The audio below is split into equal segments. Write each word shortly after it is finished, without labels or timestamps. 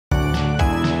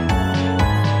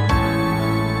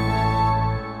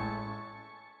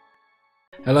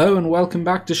Hello and welcome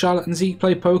back to Charlotte and Zeke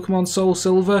Play Pokemon Soul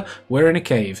Silver. We're in a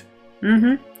cave.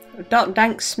 Doc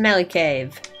Dank's smelly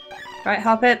cave. Right,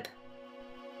 Hoppip?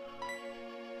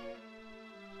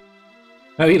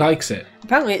 Oh, he likes it.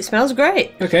 Apparently it smells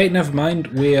great. Okay, never mind.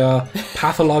 We are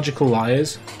pathological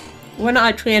liars. We're not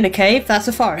actually in a cave, that's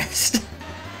a forest.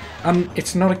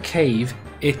 It's not a cave.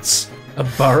 It's a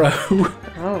burrow.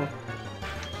 Oh.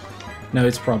 No,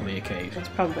 it's probably a cave. It's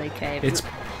probably a cave. It's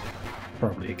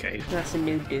probably a cave. That's a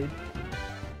new dude.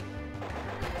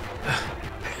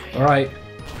 Alright.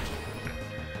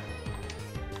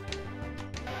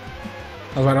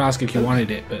 I was about to ask if you wanted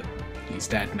it, but he's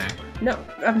dead now. No,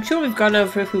 I'm sure we've gone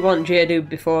over if we want Geodude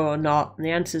before or not, and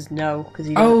the answer's no, because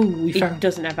he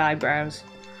doesn't have eyebrows.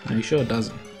 No, he sure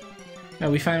doesn't. No,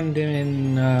 we found him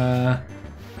in,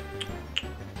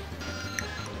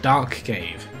 Dark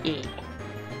Cave. Yeah.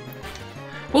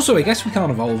 Also, I guess we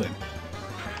can't evolve him.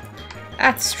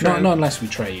 That's true. Not unless we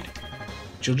trade.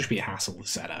 Which'll just be a hassle to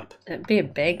set up. It'd be a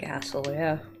big hassle,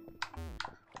 yeah.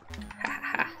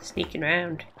 Ha, sneaking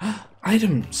around.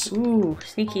 Items! Ooh,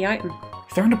 sneaky item.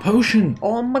 Found a potion!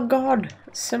 Oh my god,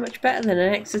 that's so much better than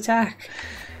an X attack.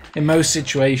 In most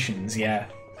situations, yeah.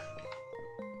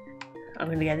 I'm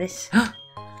gonna get this.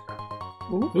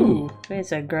 Ooh, Ooh.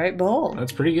 It's a great ball.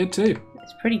 That's pretty good too.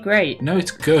 It's pretty great. No,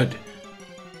 it's good.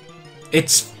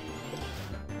 It's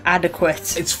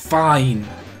Adequate. It's fine.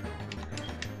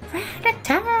 Let's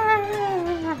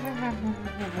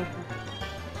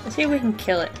see if we can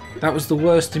kill it. That was the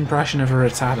worst impression of a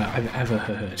Rattata I've ever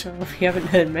heard. Oh, you haven't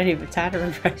heard many Rattata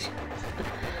impressions.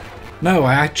 No,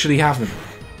 I actually haven't.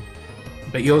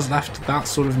 But yours left that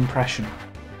sort of impression.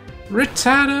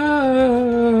 Rattata!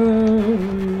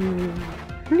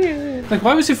 Like,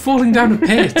 why was it falling down a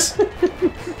pit?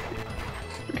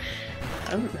 I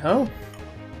don't know.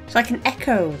 It's like an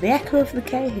echo. The echo of the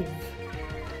cave.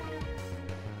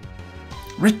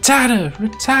 Rattata!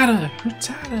 Rattata!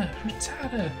 Rattata!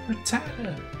 Rattata!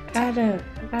 Rattata! Adder.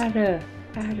 Adder.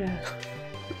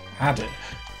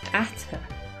 Atta.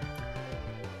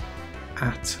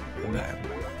 At them.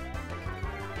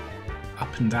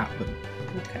 Up and at them.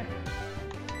 Okay.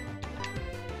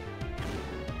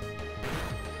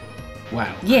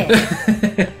 Wow. Yeah.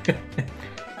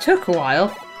 Took a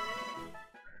while.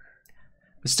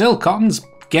 Still, Cotton's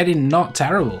getting not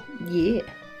terrible. Yeah.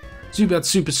 Zubat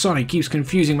Supersonic keeps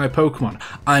confusing my Pokemon.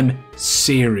 I'm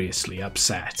seriously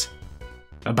upset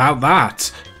about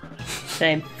that.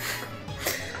 Same.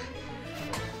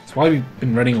 That's why we've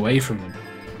been running away from them.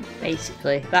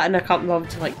 Basically. That and I can't bother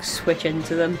to like switch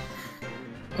into them.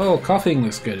 Oh, Coughing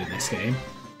looks good in this game.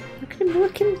 Look at him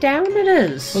looking down at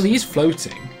us. Well, he's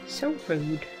floating. So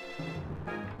rude.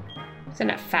 Isn't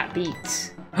that fat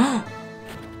beats?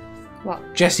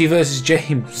 What? Jesse versus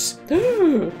James.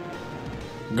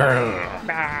 Grrr.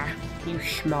 Bah, you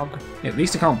schmog. At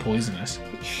least it can't poison us.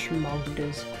 You schmogged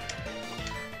us.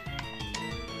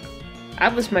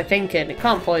 That was my thinking. It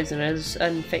can't poison us,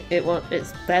 and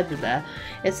it's dead there.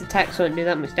 Its attacks won't do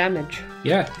that much damage.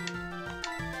 Yeah.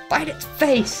 Bite its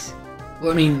face!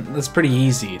 Well, I mean, that's pretty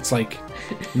easy. It's like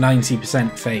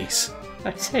 90% face.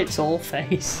 I'd say it's all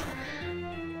face.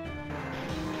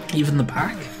 Even the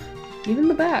back? Even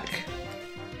the back.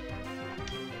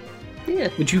 Yeah.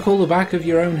 Would you call the back of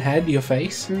your own head your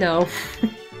face? No.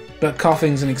 But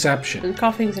Coughing's an exception. And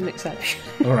coughing's an exception.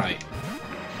 Alright.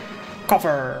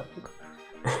 Cougher!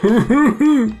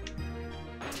 Do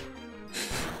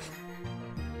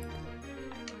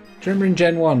you remember in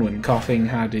Gen 1 when Coughing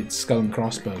had its skull and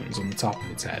crossbones on the top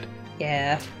of its head?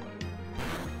 Yeah.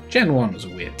 Gen 1 was a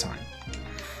weird time.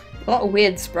 A lot of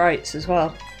weird sprites as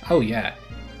well. Oh yeah.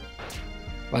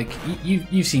 Like,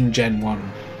 you've seen Gen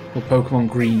 1, or Pokemon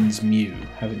Green's Mew,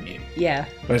 haven't you? Yeah.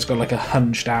 Where it's got like a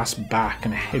hunched ass back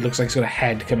and it looks like it's got a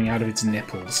head coming out of its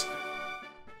nipples.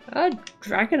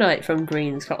 Dragonite from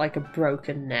Green's got like a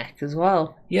broken neck as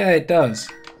well. Yeah, it does.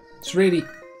 It's really...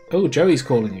 Oh, Joey's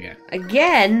calling again.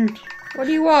 Again? What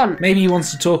do you want? Maybe he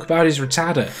wants to talk about his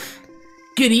Rattata.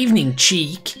 Good evening,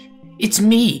 Cheek. It's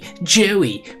me,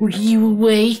 Joey. Were you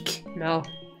awake? No.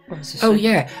 Oh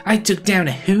yeah, I took down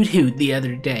a Hoot the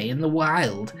other day in the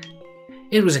wild.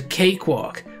 It was a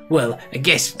cakewalk. Well, I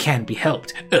guess it can't be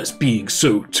helped, us being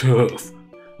so tough.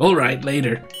 Alright,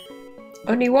 later.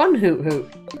 Only one Hoot.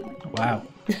 Wow.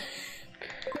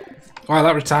 Wow,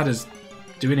 that Rattata's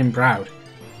doing him proud.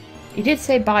 He did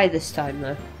say bye this time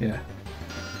though. Yeah.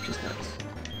 Which is nice.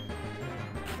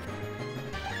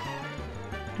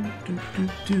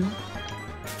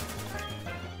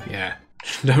 Yeah.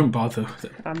 Don't bother with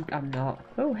it. I'm not.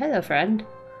 Oh, hello friend.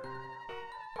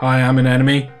 Hi, I'm an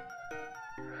enemy.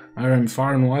 I roam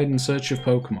far and wide in search of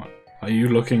Pokemon. Are you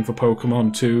looking for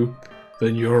Pokemon too?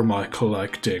 Then you're my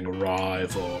collecting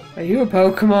rival. Are you a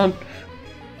Pokemon?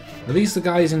 Are these the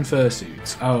guys in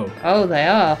fursuits? Oh. Oh, they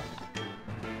are.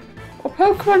 What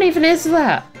Pokemon even is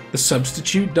that? The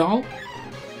substitute doll?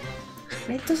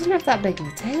 It doesn't have that big of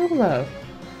a tail, though.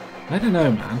 I don't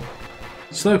know, man.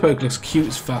 Slowpoke looks cute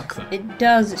as fuck, though. It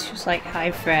does. It's just like,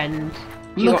 hi, friend.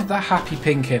 Look at that happy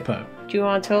pink hippo. Do you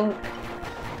want to talk?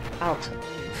 I'll talk.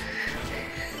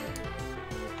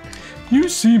 You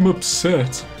seem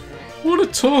upset. Want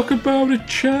to talk about it,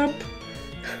 champ?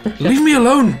 Leave me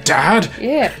alone, Dad!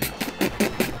 Yeah.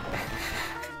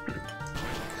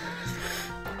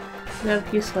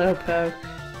 Love you, Slowpoke.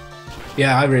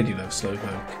 Yeah, I really love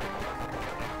Slowpoke.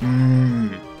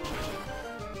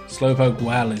 Slowpoke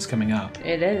Well is coming up.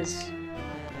 It is.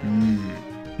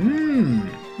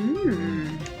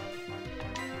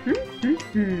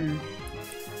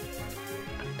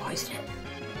 Poison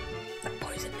it.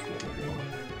 Poison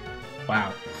it.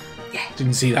 Wow. Yeah.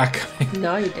 Didn't see that coming.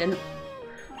 No, you didn't.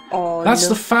 Oh, That's no.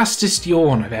 the fastest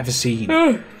yawn I've ever seen.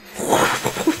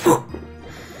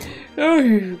 Oh,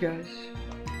 you guys.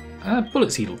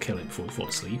 Bullet Seed will kill it before we fall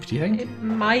asleep, do you think? It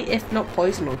might, if not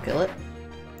poison, will kill it.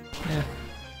 Yeah.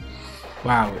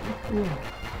 Wow.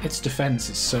 Its defense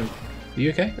is so... Are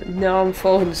you okay? No, I'm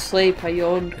falling asleep. I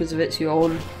yawned because of its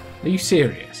yawn. Are you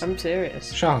serious? I'm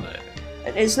serious. Charlotte?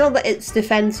 And it's not that its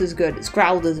defense is good. It's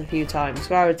growled us a few times,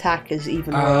 so our attack is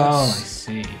even worse. Oh, I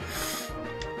see.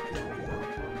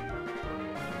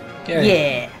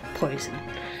 Yeah, poison.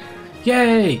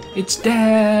 Yay! It's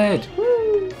dead!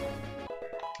 Woo.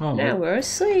 Oh, Now we're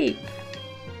asleep.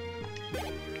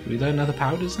 do we learn other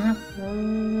powders now?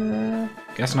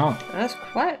 Guess not. That's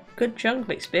quite a good chunk of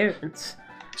experience.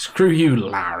 Screw you,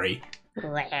 Larry.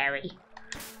 Larry.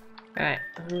 Alright,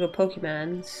 I'm gonna go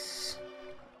Pokemons.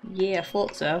 Yeah, I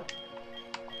thought so.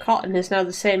 Cotton is now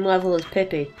the same level as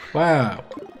Pippi. Wow.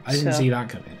 I didn't So- see that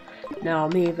coming. No,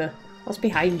 me either. What's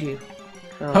behind you?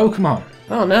 Oh, Pokemon!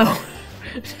 oh no.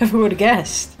 Never would have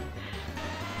guessed.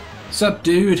 Sup,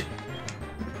 dude?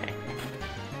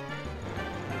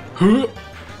 Huh?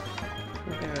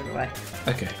 Okay, run away.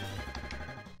 Okay.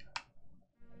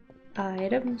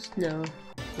 Items? No.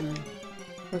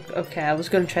 Okay, I was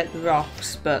gonna check the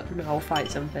rocks, but no, I'll fight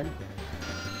something.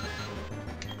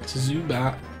 It's a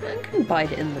Zubat. I can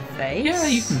bite it in the face. Yeah,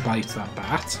 you can bite that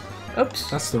bat.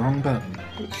 Oops. That's the wrong button.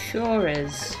 It sure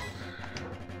is.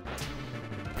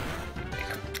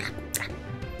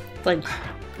 Flinch.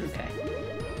 Okay.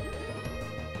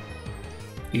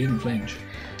 You didn't flinch.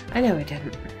 I know I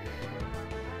didn't.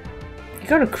 You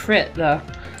got a crit though.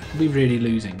 Are we really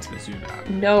losing to the Zubat?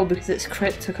 No, because its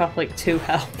crit took off like 2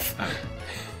 health. Oh.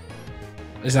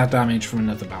 Is that damage from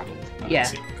another battle? Oh, I Yeah.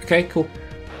 see. Okay, cool.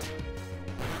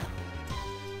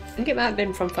 I think it might have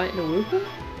been from fighting a Wooper.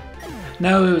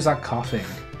 No, it was that coughing.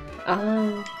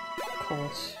 Oh, of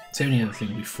course. It's the only other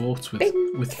thing we fought with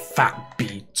Bing. fat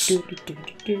beats.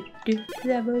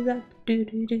 Level up.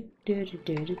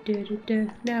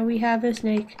 Now we have a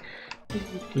snake.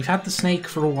 We've had the snake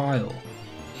for a while.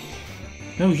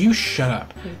 No, you shut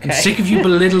up. I'm Okay. sick of you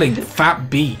belittling fat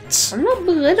beats. I'm not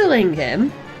belittling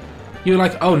him. You're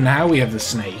like, oh, now we have the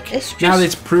snake. It's just... Now that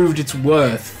it's proved its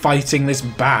worth fighting this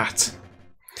bat.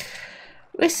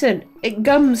 Listen, it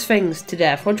gums things to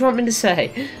death. What do you want me to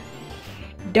say?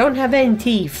 Don't have any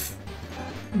teeth.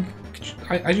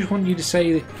 I just want you to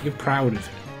say that you're proud of it.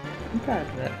 I'm proud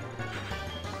of it.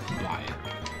 Lying.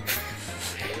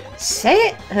 Say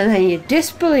it, and then you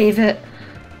disbelieve it.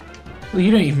 Well, you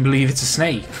don't even believe it's a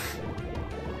snake.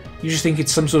 You just think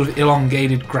it's some sort of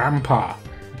elongated grandpa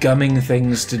gumming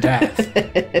things to death.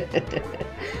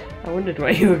 I wondered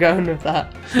where you were going with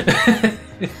that.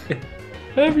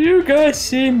 Have you guys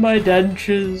seen my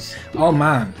dentures? Oh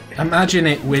man, imagine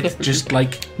it with just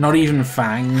like, not even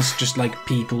fangs, just like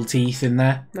people teeth in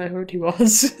there. I heard he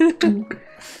was.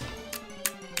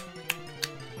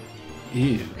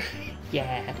 Ew.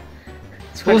 Yeah.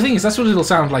 Well, the thing is, that's what it'll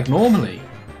sound like normally.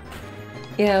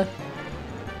 Yeah.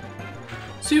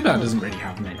 Zubat doesn't really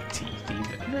have many teeth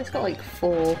either. No, it's got like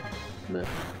 4. But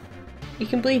you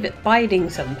can believe it biting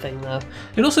something though.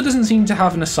 It also doesn't seem to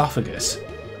have an esophagus.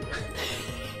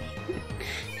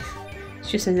 It's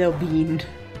just a little bean.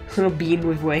 A little bean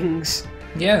with wings.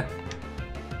 Yeah.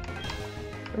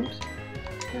 Oops.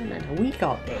 No, no, no, we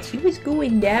got this. He was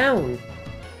going down.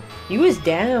 He was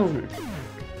down.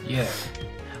 Yeah.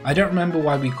 I don't remember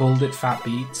why we called it Fat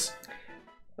Beats.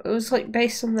 It was like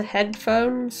based on the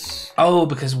headphones. Oh,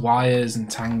 because wires and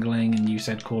tangling, and you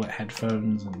said call it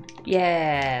headphones. And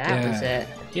Yeah, that was it.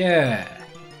 Yeah.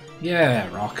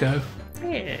 Yeah, Rocco.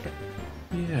 Yeah.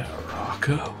 Yeah,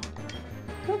 Rocco.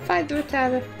 Don't fight the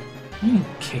retarder. You can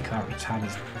kick that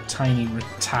retarded, tiny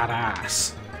retard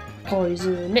ass.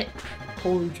 Poison it.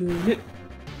 Poison it.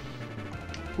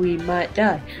 We might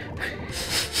die.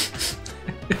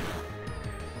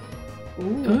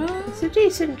 Ooh, it's a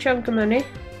decent chunk of money.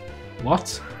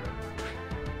 What?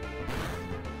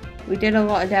 We did a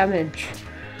lot of damage.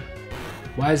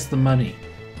 Where's the money?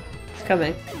 It's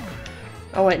coming.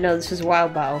 Oh wait, no, this is a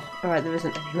wild battle. Alright, there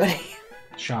isn't any money.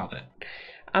 Charlotte.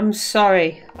 I'm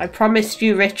sorry. I promised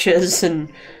you riches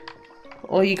and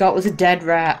all you got was a dead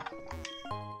rat.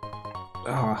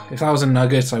 Ah, if that was a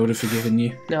nugget, I would have forgiven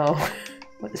you. No.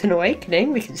 It's an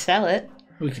awakening, we can sell it.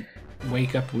 We can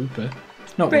wake up Whooper.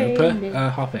 Not Brain Whooper, it.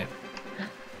 Hoppet.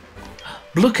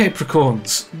 Blue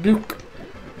apricorns. Look.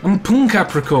 And punk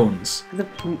apricorns. The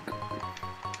punk.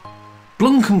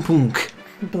 Blunk and punk.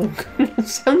 Blunk.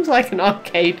 Sounds like an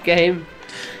arcade game.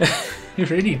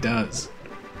 It really does.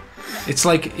 It's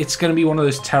like, it's going to be one of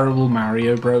those terrible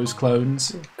Mario Bros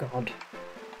clones. Oh god.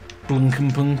 Blunk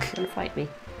and punk. Don't fight me.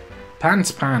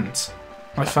 Pants, pants.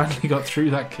 I finally got through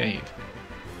that cave.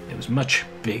 It was much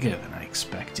bigger than I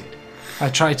expected. I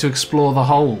tried to explore the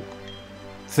whole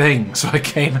thing, so I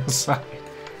came outside.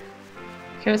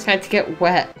 You always had to get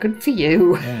wet. Good for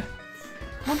you. Yeah.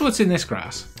 I wonder what's in this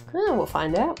grass. Oh, we'll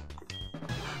find out.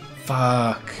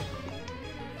 Fuck.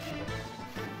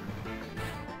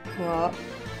 What?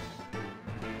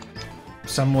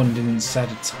 Someone didn't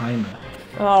set a timer.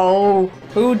 Oh,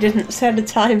 who didn't set a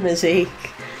timer, Zeke?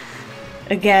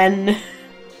 Again.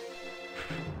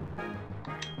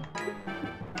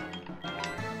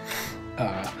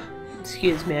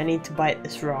 Excuse me, I need to bite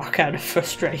this rock out of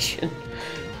frustration.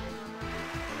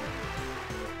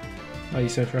 Why are you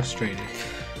so frustrated?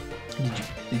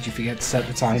 Did you forget to set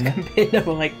the timer? It's gonna be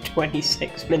another like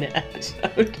 26-minute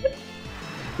episode.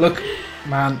 Look,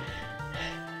 man.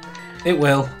 It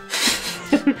will.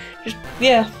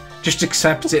 Yeah. Just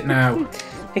accept it now.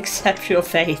 Accept your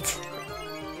fate.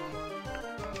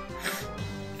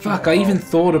 Fuck, I even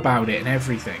thought about it and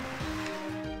everything.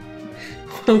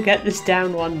 We'll get this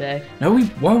down one day. No, we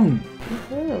won't.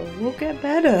 Oh, we'll get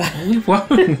better. We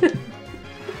won't.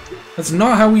 That's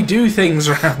not how we do things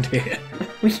around here.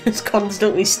 We just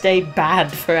constantly stay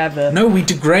bad forever. No, we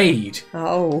degrade.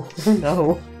 Oh,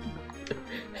 no.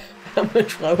 How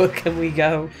much lower can we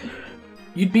go?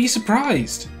 You'd be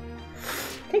surprised.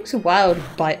 It takes a while to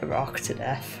bite a rock to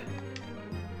death.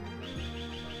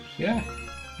 Yeah.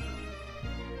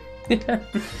 It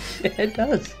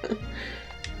does.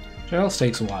 What else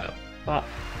takes a while? What?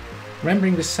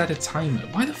 Remembering to set a timer.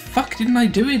 Why the fuck didn't I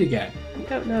do it again? I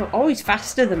don't know. Oh, he's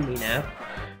faster than me now.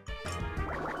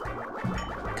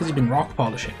 Because you've been rock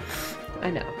polishing.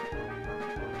 I know.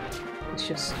 It's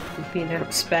just we've been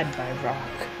outsped by rock.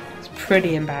 It's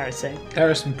pretty embarrassing. There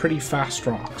are some pretty fast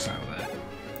rocks out there.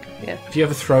 Yeah. If you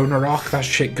ever thrown a rock, that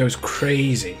shit goes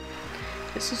crazy.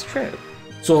 This is true.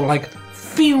 It's all like,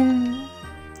 phew.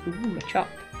 Ooh, my chop.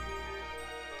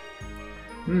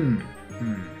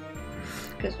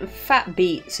 Because fat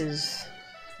beets is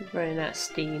running out of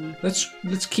steam. Let's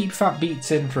keep fat beets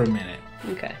in for a minute.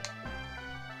 Okay.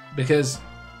 Because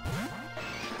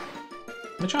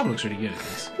my job looks really good at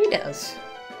this. He does.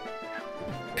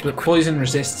 But poison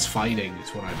resists fighting is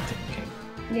what I'm thinking.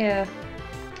 Yeah.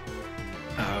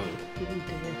 Oh.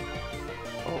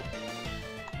 Oh.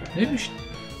 Maybe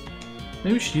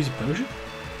we should use a potion?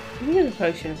 You can use a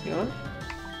potion if you want.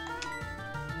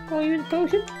 Oh, you use a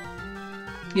potion?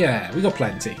 Yeah, we got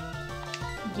plenty.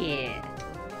 Yeah.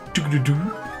 Do-do-do.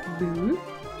 Boo.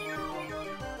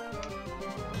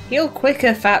 Heal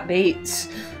quicker, fat beets.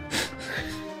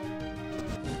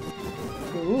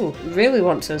 Ooh, really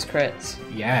wants those crits.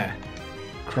 Yeah.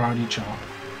 Karate chop.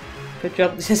 Good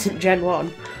job this isn't Gen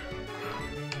 1.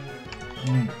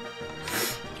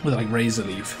 With like razor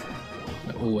leaf.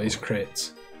 That always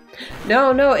crits.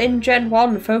 No, in Gen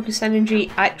 1, focus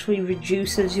energy actually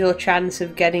reduces your chance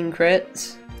of getting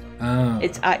crits. Oh.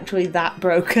 It's actually that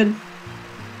broken.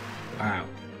 Wow.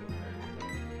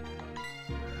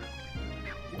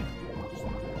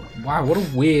 Wow, what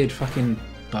a weird fucking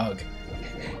bug.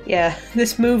 Yeah,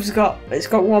 this move's got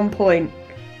 1 point.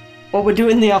 Well, we're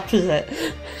doing the opposite.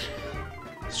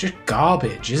 It's just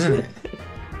garbage, isn't it?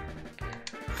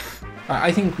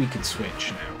 I think we could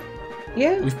switch now.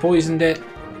 Yeah. We've poisoned it.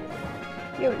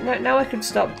 Yeah, now I could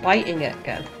stop biting it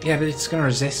again. Yeah, but it's gonna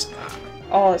resist that.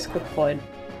 Oh, that's a good point.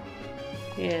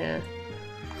 Yeah.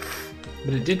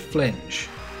 But it did flinch.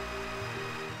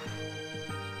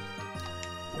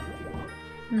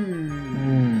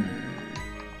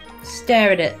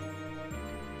 Stare at it.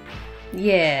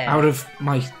 Yeah. Out of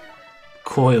my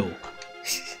coil.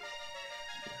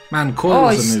 Man, Oh,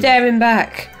 coils he's are moving. staring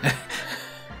back.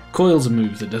 Coil's a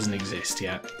move that doesn't exist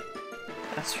yet.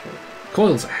 That's true.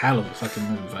 Coil's a hell of a fucking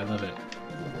move. I love it.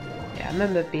 Yeah, I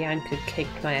remember Bianca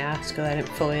kicked my ass because I didn't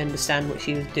fully understand what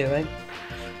she was doing.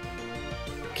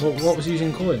 What was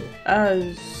using Coil?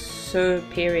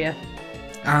 Superior.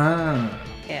 Ah.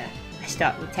 Yeah. I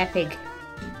start with tapping.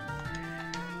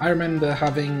 I remember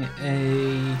having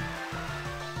an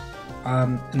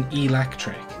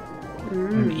electric,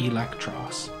 an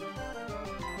Electros,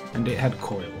 and it had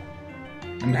Coil.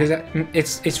 And because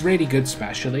it's really good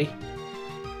specially,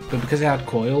 but because it had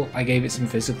Coil, I gave it some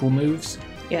physical moves.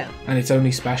 Yeah. And its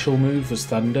only special move was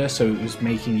Thunder, so it was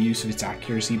making use of its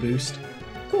accuracy boost.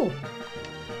 Cool.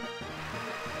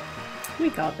 We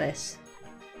got this.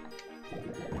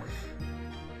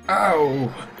 Ow!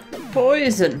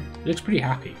 Poison. He looks pretty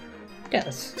happy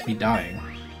Yes. to be dying.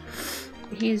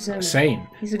 He's Same.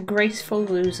 He's a graceful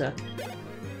loser.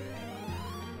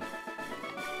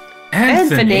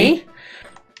 Anthony?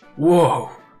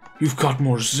 Whoa! You've got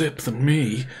more zip than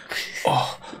me.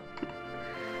 Oh.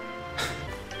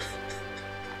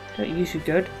 Don't you should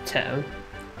go to town.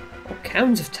 All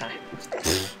kinds of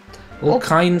times. All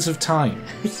kinds of time.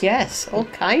 Yes, all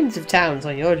kinds of towns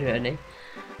on your journey.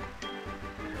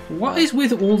 What is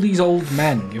with all these old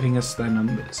men giving us their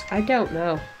numbers? I don't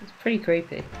know. It's pretty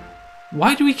creepy.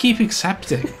 Why do we keep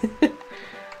accepting?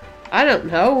 I don't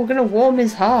know. We're gonna warm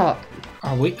his heart.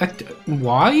 Are we?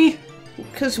 Why?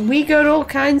 Because we go to all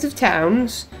kinds of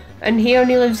towns, and he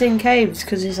only lives in caves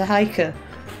because he's a hiker.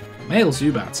 Male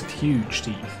Zubats have huge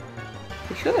teeth.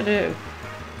 We sure do.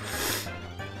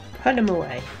 Put him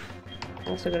away.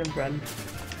 Also gonna run.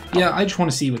 Yeah, I just want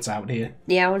to see what's out here.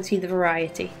 Yeah, I want to see the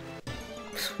variety.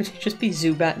 Would it just be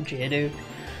Zubat and Geodude?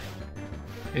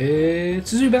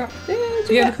 It's a Zubat.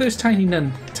 Yeah, look at those tiny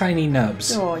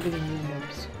nubs. Oh, you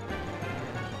nubs.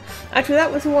 Actually,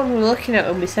 that was the one we were looking at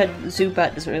when we said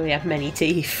Zubat doesn't really have many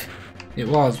teeth. It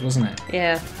was, wasn't it?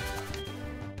 Yeah.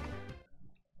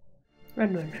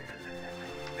 Run, run, run, run, run,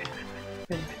 run,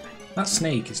 run, run. That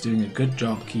snake is doing a good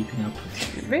job keeping up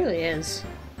with you. It really is.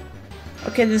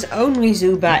 Okay, there's only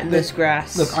Zubat in this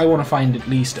grass. Look, I want to find at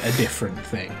least a different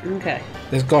thing. Okay.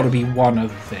 There's got to be one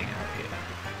other thing out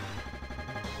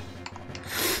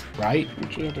here. Right?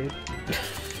 Geodude.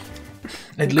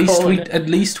 At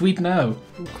least we'd know.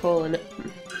 I'm calling it.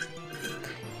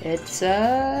 It's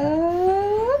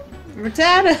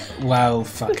Rattata. Well,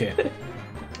 fuck it.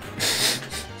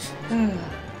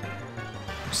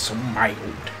 So mild.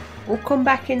 We'll come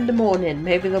back in the morning.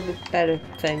 Maybe there'll be better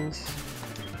things.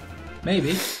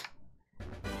 Maybe.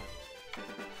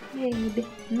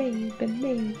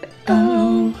 Maybe.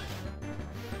 Oh.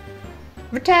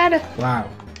 Rattata. Wow.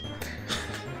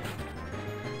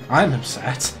 I'm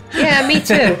upset. Yeah, me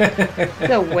too.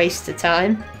 No waste of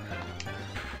time.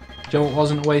 Do you know what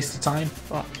wasn't a waste of time?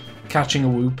 What? Catching a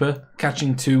Wooper.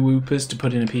 Catching 2 Woopers to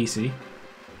put in a PC.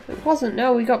 It wasn't.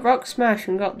 No, we got Rock Smash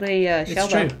and got the It's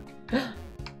Shellbell. true.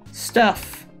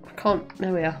 Stuff. I can't.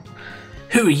 There we are.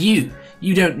 Who are you?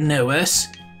 You don't know us.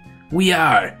 We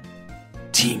are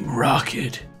Team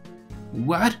Rocket.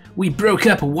 What? We broke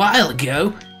up a while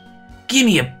ago? Give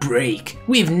me a break.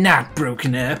 We have not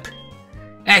broken up.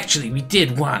 Actually, we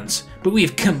did once, but we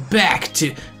have come back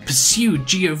to pursue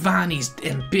Giovanni's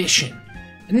ambition.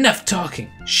 Enough talking.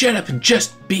 Shut up and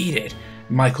just beat it.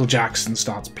 Michael Jackson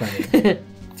starts playing.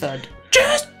 Thud.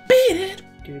 Just beat it.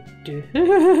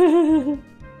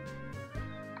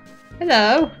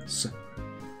 Hello.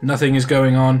 Nothing is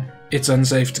going on. It's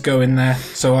unsafe to go in there,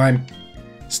 so I'm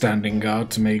standing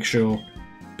guard to make sure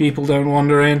people don't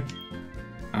wander in.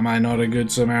 Am I not a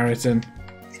good Samaritan?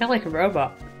 You sound like a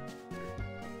robot.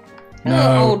 No.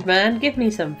 Hello, old man. Give me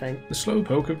something. The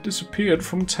Slowpoke have disappeared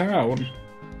from town.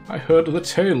 I heard the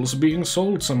tails being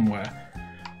sold somewhere.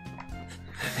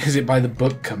 Is it by the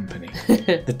book company?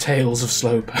 The Tales of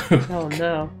Slowpoke. Oh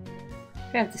no.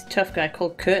 We have this tough guy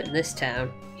called Kurt in this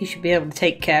town. He should be able to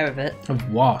take care of it.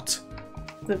 Of what?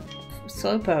 The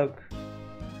Slowpoke.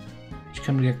 Did you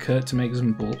come to get Kurt to make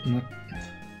some bull? No.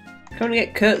 Come to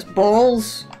get Kurt's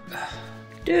balls?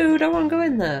 Dude, I want to go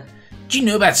in there. Do you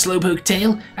know about Slowpoke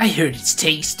Tail? I heard it's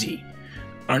tasty.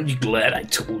 Aren't you glad I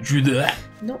told you that?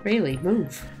 Not really.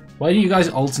 Move. Why do you guys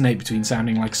alternate between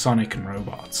sounding like Sonic and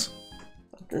robots?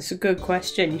 That's a good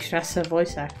question. You should ask a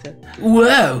voice actor.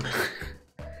 Whoa!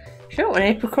 You know what an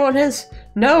apricorn is?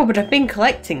 No, but I've been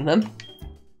collecting them.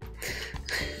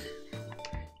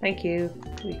 Thank you.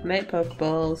 We can make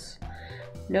Pokeballs.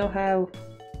 Know how.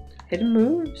 Hidden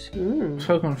moves? If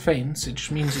Pokemon faints, it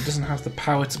just means it doesn't have the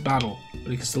power to battle,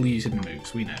 but it can still use hidden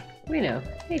moves, we know. We know.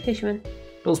 Hey, Fisherman.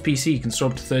 Bill's PC can store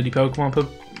up to 30 Pokemon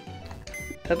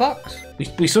per box.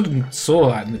 We sort of saw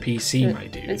that in the PC, my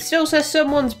dude. It still says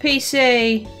someone's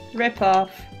PC. Rip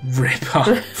off. Rip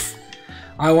off.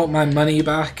 I want my money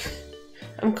back.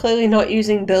 I'm clearly not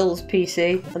using Bill's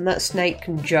PC, and that snake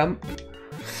can jump.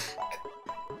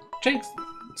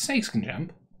 Snakes can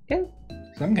jump. Yeah.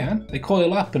 Some can. They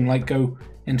coil up and like go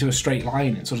into a straight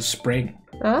line and sort of spring.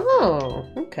 Oh,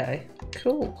 okay.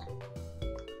 Cool.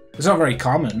 It's not very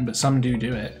common, but some do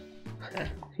it.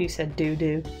 You said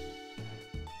do.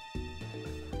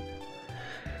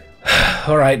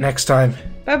 Alright, next time.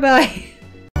 Bye-bye.